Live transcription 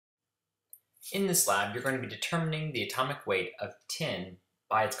In this lab, you're going to be determining the atomic weight of tin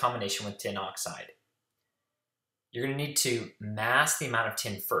by its combination with tin oxide. You're going to need to mass the amount of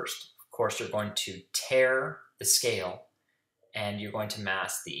tin first. Of course, you're going to tare the scale and you're going to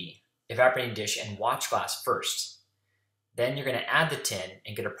mass the evaporating dish and watch glass first. Then you're going to add the tin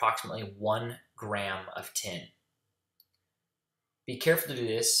and get approximately 1 gram of tin. Be careful to do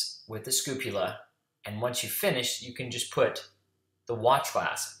this with the scoopula, and once you finish, you can just put the watch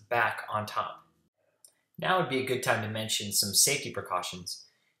glass back on top. Now would be a good time to mention some safety precautions.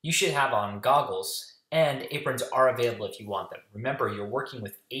 You should have on goggles, and aprons are available if you want them. Remember, you're working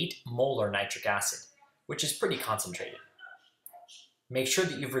with 8 molar nitric acid, which is pretty concentrated. Make sure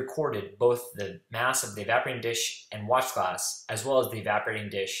that you've recorded both the mass of the evaporating dish and watch glass, as well as the evaporating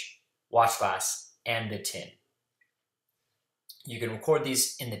dish, watch glass, and the tin. You can record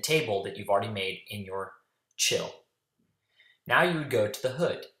these in the table that you've already made in your chill. Now you would go to the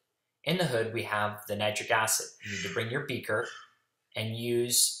hood. In the hood, we have the nitric acid. You need to bring your beaker and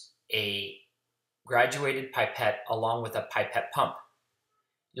use a graduated pipette along with a pipette pump.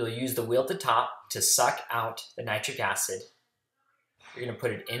 You'll use the wheel at the top to suck out the nitric acid. You're going to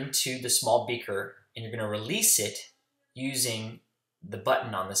put it into the small beaker and you're going to release it using the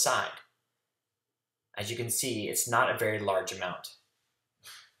button on the side. As you can see, it's not a very large amount.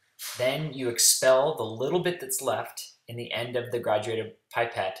 Then you expel the little bit that's left in the end of the graduated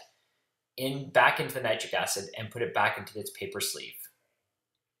pipette back into the nitric acid and put it back into its paper sleeve.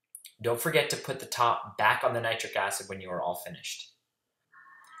 Don't forget to put the top back on the nitric acid when you are all finished.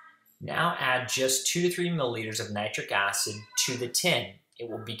 Now add just 2 to 3 milliliters of nitric acid to the tin. It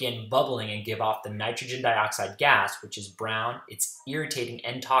will begin bubbling and give off the nitrogen dioxide gas, which is brown. It's irritating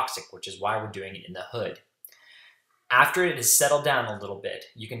and toxic, which is why we're doing it in the hood. After it has settled down a little bit,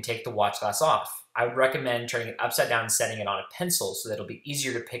 you can take the watch glass off. I would recommend turning it upside down and setting it on a pencil so that it'll be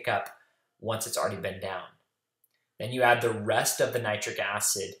easier to pick up once it's already been down. Then you add the rest of the nitric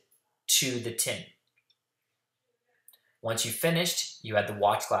acid to the tin. Once you've finished, you add the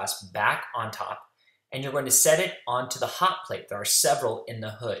watch glass back on top and you're going to set it onto the hot plate. There are several in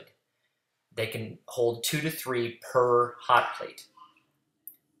the hood. They can hold 2 to 3 per hot plate.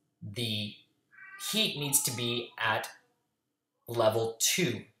 The heat needs to be at level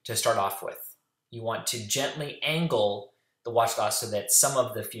 2 to start off with. You want to gently angle the watch glass so that some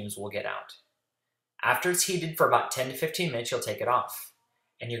of the fumes will get out. After it's heated for about 10 to 15 minutes, you'll take it off.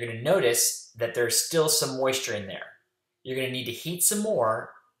 And you're going to notice that there's still some moisture in there. You're going to need to heat some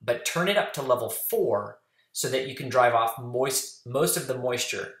more, but turn it up to level 4 so that you can drive off most of the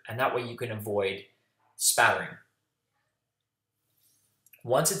moisture, and that way you can avoid spattering.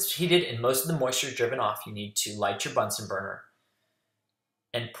 Once it's heated and most of the moisture is driven off, you need to light your Bunsen burner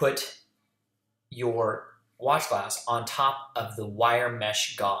and put your watch glass on top of the wire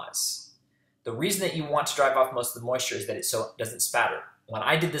mesh gauze. The reason that you want to drive off most of the moisture is that it doesn't spatter. When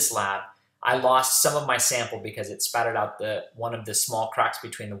I did this lab, I lost some of my sample because it spattered out one of the small cracks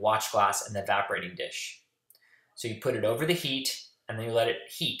between the watch glass and the evaporating dish. So you put it over the heat and then you let it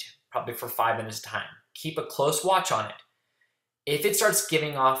heat, probably for 5 minutes at a time. Keep a close watch on it. If it starts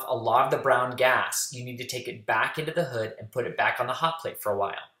giving off a lot of the brown gas, you need to take it back into the hood and put it back on the hot plate for a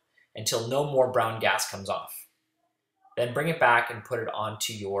while until no more brown gas comes off. Then bring it back and put it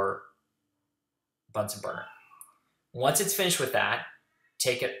onto your Bunsen burner. Once it's finished with that,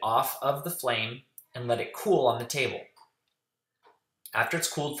 take it off of the flame and let it cool on the table. After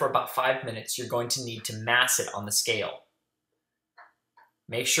it's cooled for about 5 minutes, you're going to need to mass it on the scale.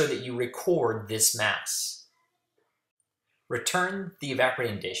 Make sure that you record this mass. Return the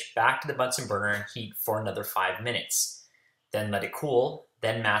evaporating dish back to the Bunsen burner and heat for another 5 minutes. Then let it cool,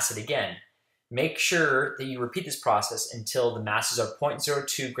 then mass it again. Make sure that you repeat this process until the masses are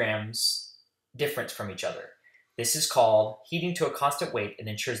 0.02 grams difference from each other. This is called heating to a constant weight and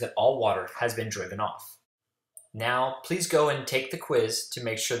ensures that all water has been driven off. Now, please go and take the quiz to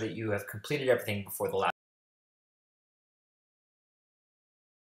make sure that you have completed everything before the lab.